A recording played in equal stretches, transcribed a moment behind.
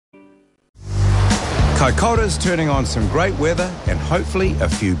Kaikoura's turning on some great weather and hopefully a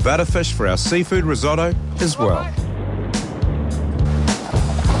few butterfish for our seafood risotto as well.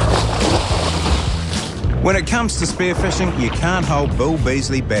 When it comes to spearfishing, you can't hold Bill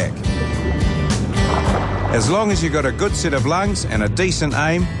Beasley back. As long as you've got a good set of lungs and a decent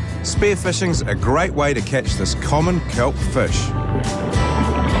aim, spearfishing's a great way to catch this common kelp fish.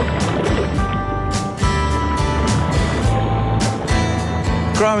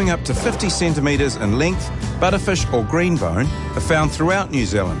 Growing up to 50 centimetres in length, butterfish or greenbone are found throughout New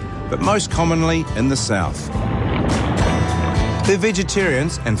Zealand, but most commonly in the south. They're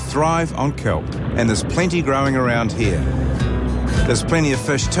vegetarians and thrive on kelp, and there's plenty growing around here. There's plenty of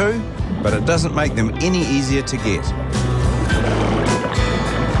fish too, but it doesn't make them any easier to get.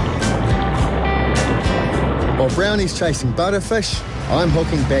 While Brownie's chasing butterfish, I'm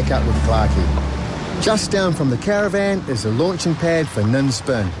hooking back up with Clarkie. Just down from the caravan is the launching pad for Nin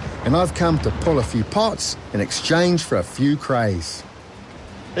Spin, and I've come to pull a few pots in exchange for a few crays.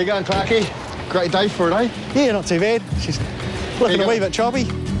 How you going, Clarkie? Great day for it, eh? Yeah, not too bad. She's looking a wee bit choppy.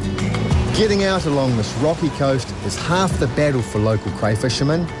 Getting out along this rocky coast is half the battle for local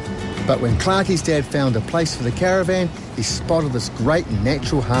crayfishermen, but when Clarkie's dad found a place for the caravan, he spotted this great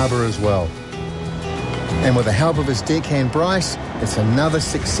natural harbour as well. And with the help of his deckhand Bryce, it's another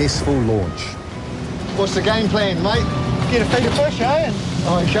successful launch. What's the game plan, mate? Get a feed of fish, eh?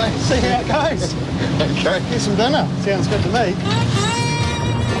 And Okay. see how it goes. Okay. Get some dinner. Sounds good to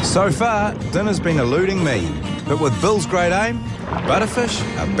me. So far, dinner's been eluding me, but with Bill's great aim, butterfish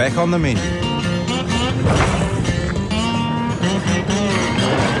are back on the menu.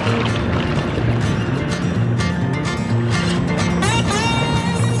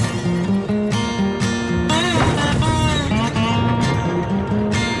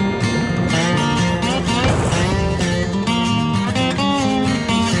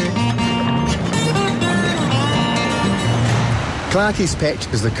 Clarkie's patch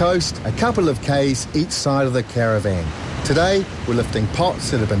is the coast, a couple of k's each side of the caravan. Today, we're lifting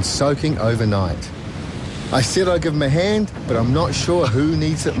pots that have been soaking overnight. I said I'd give him a hand, but I'm not sure who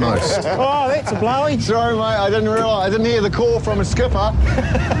needs it most. Oh, that's a blowy. Sorry, mate, I didn't hear the call from a skipper.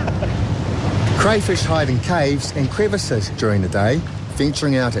 Crayfish hide in caves and crevices during the day,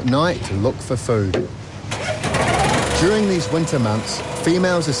 venturing out at night to look for food. During these winter months,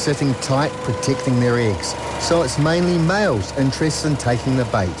 females are sitting tight protecting their eggs, so it's mainly males interested in taking the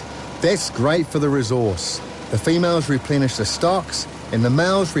bait. That's great for the resource. The females replenish the stocks and the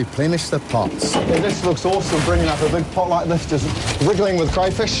males replenish the pots. Yeah, this looks awesome, bringing up a big pot like this, just wiggling with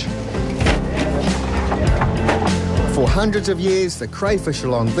crayfish. For hundreds of years, the crayfish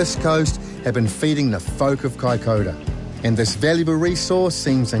along this coast have been feeding the folk of Kaikoura. And this valuable resource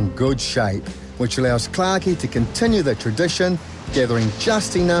seems in good shape, which allows Clarkie to continue the tradition, gathering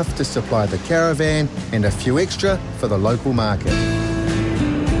just enough to supply the caravan and a few extra for the local market.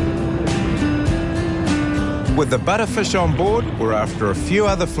 With the butterfish on board, we're after a few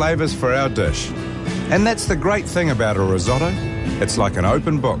other flavours for our dish. And that's the great thing about a risotto. It's like an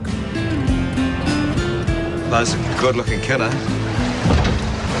open book. Those are good-looking kiddo.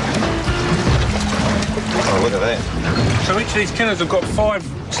 Oh, look at that. So each of these kiddos have got five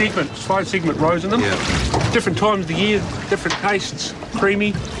segment rows in them. Yeah. Different times of the year, different tastes.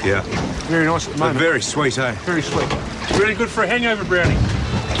 Creamy. Yeah. Very nice at the moment. Very sweet, eh? Very sweet. It's really good for a hangover, Brownie.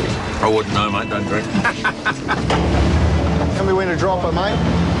 I wouldn't know, mate. Don't drink. Tell me when to drop it, mate.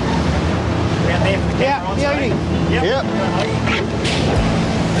 Around there for the camera. Yep.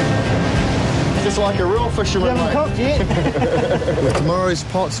 Just like a real fisherman, You haven't mate. cooked yet. With tomorrow's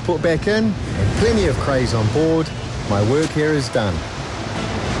pots put back in and plenty of crays on board, my work here is done.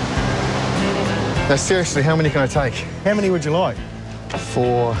 Now, seriously, how many can I take? How many would you like?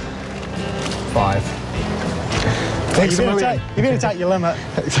 4, 5. Thanks You a million. better take your limit.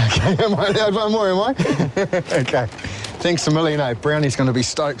 It's okay, am I allowed one more, am I? Okay. Thanks a million, eh? Brownie's going to be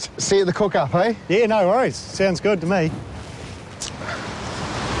stoked. See you at the cook-up, eh? Yeah, no worries. Sounds good to me.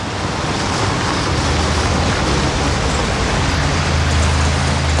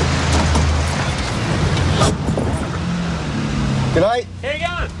 G'day. How you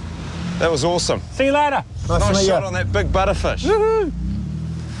going? That was awesome. See you later. Nice to Nice meet shot you. on that big butterfish. Woohoo!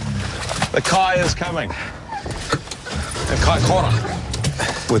 The kai is coming. And Kaikoura.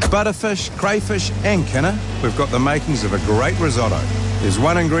 With butterfish, crayfish and kinna, we've got the makings of a great risotto. There's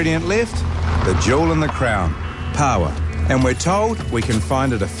one ingredient left, the jewel in the crown, power. And we're told we can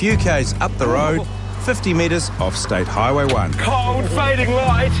find it a few k's up the road, 50 metres off State Highway 1. Cold, fading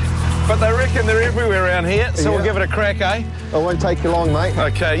light. But they reckon they're everywhere around here, so we'll give it a crack, eh? I won't take you long, mate.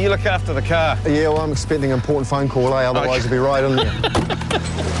 Okay, you look after the car. Yeah, well, I'm expecting an important phone call, eh? Otherwise, it'll be right in there.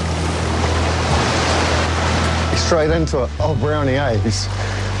 Straight into it. Oh, Brownie, eh?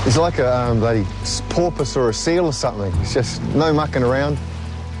 He's like a bloody porpoise or a seal or something. It's just no mucking around.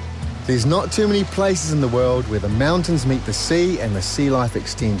 There's not too many places in the world where the mountains meet the sea and the sea life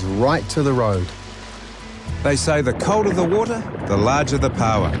extends right to the road. They say the colder the water, the larger the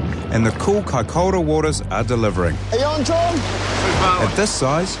power, and the cool Kaikoura waters are delivering. Are you on, Tom? At this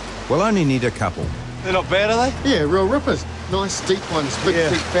size, we'll only need a couple. They're not bad, are they? Yeah, real rippers. Nice deep ones, big,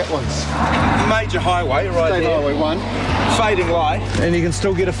 deep, fat ones. Major highway right State there. Highway 1. Fading light, and you can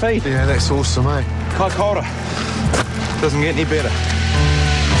still get a feed. Yeah, that's awesome, eh? Kaikoura. Doesn't get any better.